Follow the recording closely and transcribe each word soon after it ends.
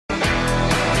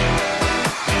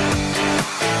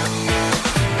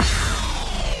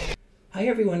Hi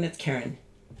everyone, it's Karen.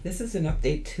 This is an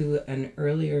update to an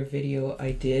earlier video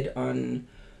I did on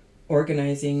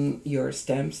organizing your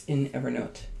stamps in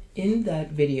Evernote. In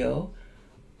that video,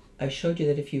 I showed you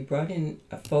that if you brought in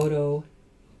a photo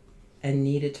and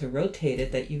needed to rotate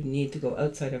it, that you need to go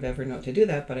outside of Evernote to do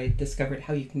that, but I discovered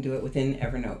how you can do it within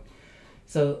Evernote.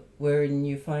 So when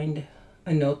you find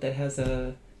a note that has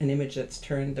an image that's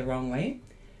turned the wrong way,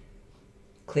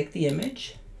 click the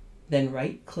image, then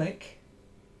right click,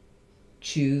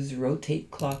 choose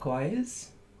rotate clockwise.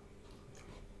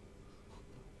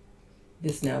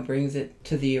 This now brings it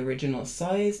to the original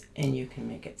size, and you can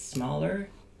make it smaller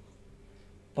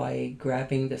by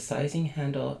grabbing the sizing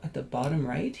handle at the bottom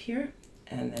right here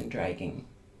and then dragging.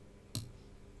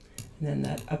 And then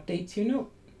that updates your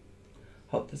note.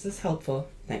 Hope this is helpful.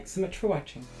 Thanks so much for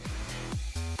watching.